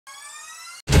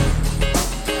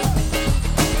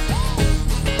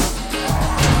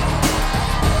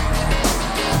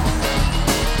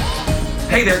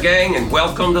Hey there, gang, and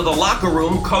welcome to the Locker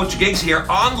Room. Coach Giggs here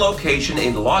on location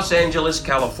in Los Angeles,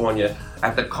 California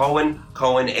at the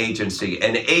Cohen Agency,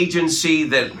 an agency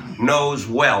that knows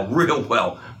real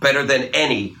well, better than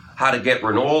any, how to get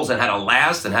renewals and how to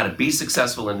last and how to be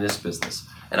successful in this business.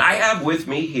 And I have with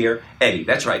me here Eddie.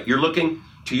 That's right. You're looking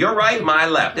to your right, my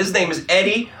left. His name is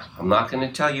Eddie. I'm not going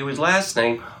to tell you his last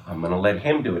name. I'm going to let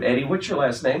him do it. Eddie, what's your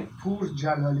last name?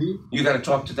 Pourjalali. You got to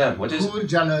talk to them. What is it?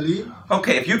 Pourjalali.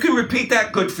 Okay, if you can repeat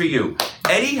that, good for you.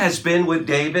 Eddie has been with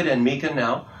David and Mika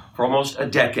now for almost a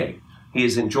decade. He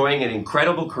is enjoying an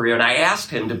incredible career, and I asked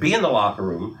him to be in the locker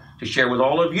room to share with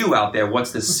all of you out there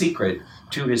what's the secret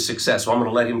to his success. So I'm going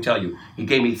to let him tell you. He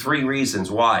gave me 3 reasons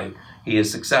why he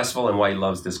is successful and why he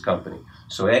loves this company.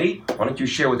 So Eddie, why don't you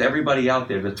share with everybody out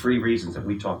there the 3 reasons that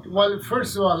we talked about? Well,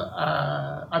 first of all,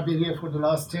 I've been here for the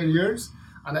last 10 years,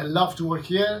 and I love to work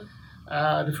here.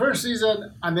 The first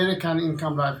reason, American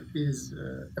Income Life is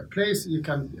a place you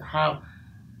can have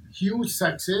huge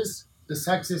success. The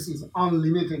success is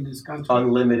unlimited in this country.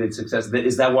 Unlimited success.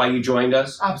 Is that why you joined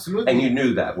us? Absolutely. And you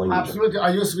knew that when you Absolutely.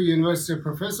 I used to be a university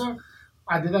professor.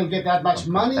 I didn't get that much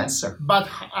money, but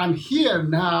I'm here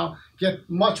now, get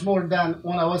much more than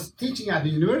when I was teaching at the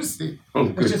university.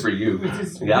 Good for you.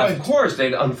 Yeah, great. of course.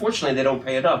 Unfortunately, they don't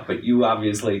pay enough, but you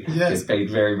obviously get paid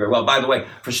very, very well. By the way,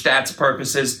 for stats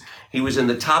purposes, he was in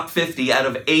the top 50 out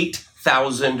of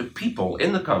 8,000 people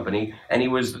in the company, and he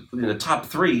was in the top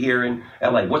 3 here in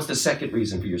LA. What's the second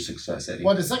reason for your success, Eddie?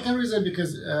 Well, the second reason,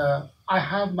 because I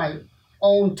have my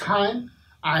own time,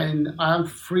 and I'm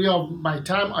free of my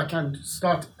time. I can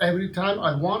start every time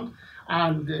I want,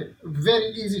 and very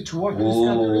easy to work in this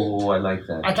country. Oh, I like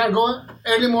that. I can go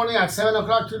early morning at 7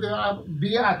 o'clock to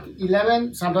be at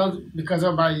 11. Sometimes because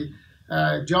of my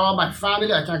job, my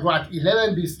family, I can go at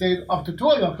 11, be stayed up to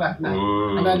 12 o'clock at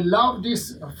night. And I love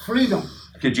this freedom.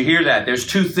 Did you hear that? There's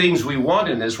 2 things we want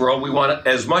in this world. We want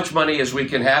as much money as we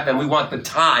can have, and we want the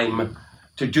time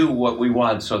to do what we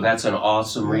want. So that's an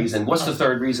awesome reason. What's the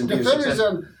third reason for your success? The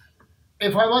third reason,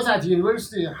 if I was at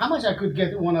university, how much I could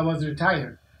get when I was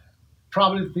retired?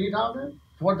 Probably 3,000,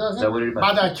 4,000.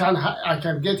 But I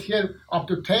can get here up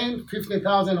to 10,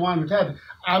 15,000 when I'm retired.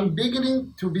 I'm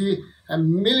beginning to be a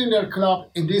millionaire club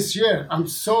in this year. I'm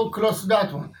so close to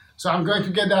that one. So I'm going to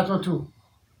get that one too.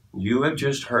 You have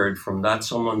just heard from not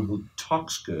someone who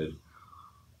talks good,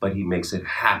 but he makes it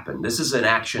happen. This is an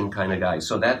action kind of guy.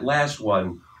 So that last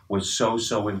one was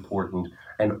so important.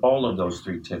 And all of those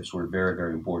 3 tips were very,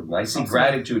 very important. I see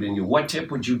gratitude in you. What tip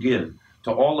would you give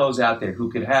to all those out there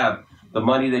who could have the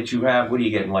money that you have? What are you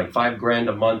getting, like $5,000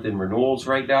 a month in renewals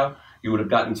right now? You would have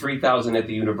gotten 3,000 at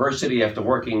the university after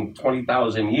working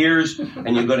 20,000 years,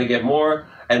 and you're going to get more.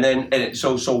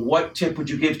 So what tip would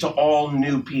you give to all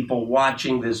new people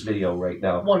watching this video right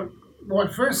now? Well,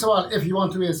 first of all, if you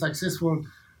want to be a successful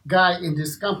guy in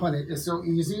this company, it's so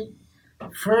easy.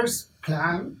 First,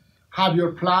 plan. Have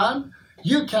your plan.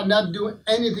 You cannot do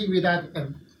anything without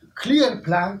a clear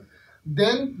plan.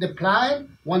 Then the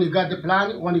plan, when you got the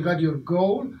plan, when you got your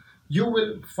goal, you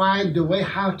will find the way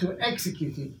how to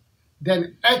execute it.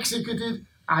 Then execute it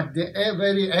at the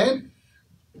very end,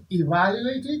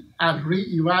 evaluate it and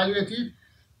re-evaluate it,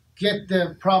 get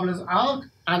the problems out,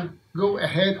 and go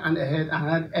ahead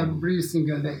every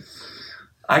single day.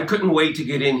 I couldn't wait to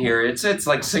get in here. It's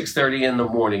like 6:30 in the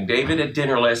morning. David at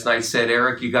dinner last night said,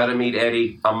 Eric, you got to meet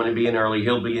Eddie. I'm going to be in early.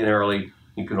 He'll be in early.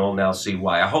 You can all now see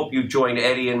why. I hope you join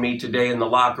Eddie and me today in the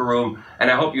locker room,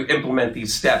 and I hope you implement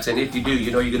these steps. And if you do,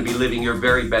 you know you're going to be living your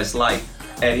very best life.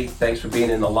 Eddie, thanks for being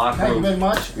in the locker room. Thank you very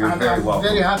much. You're very welcome.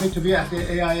 I'm very happy to be at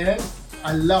the AIN.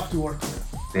 I love to work here.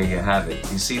 There you have it.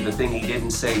 You see, the thing he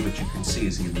didn't say, but you can see,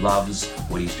 is he loves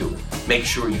what he's doing. Make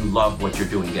sure you love what you're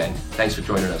doing, gang. Thanks for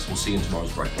joining us. We'll see you in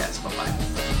tomorrow's broadcast.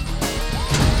 Bye-bye.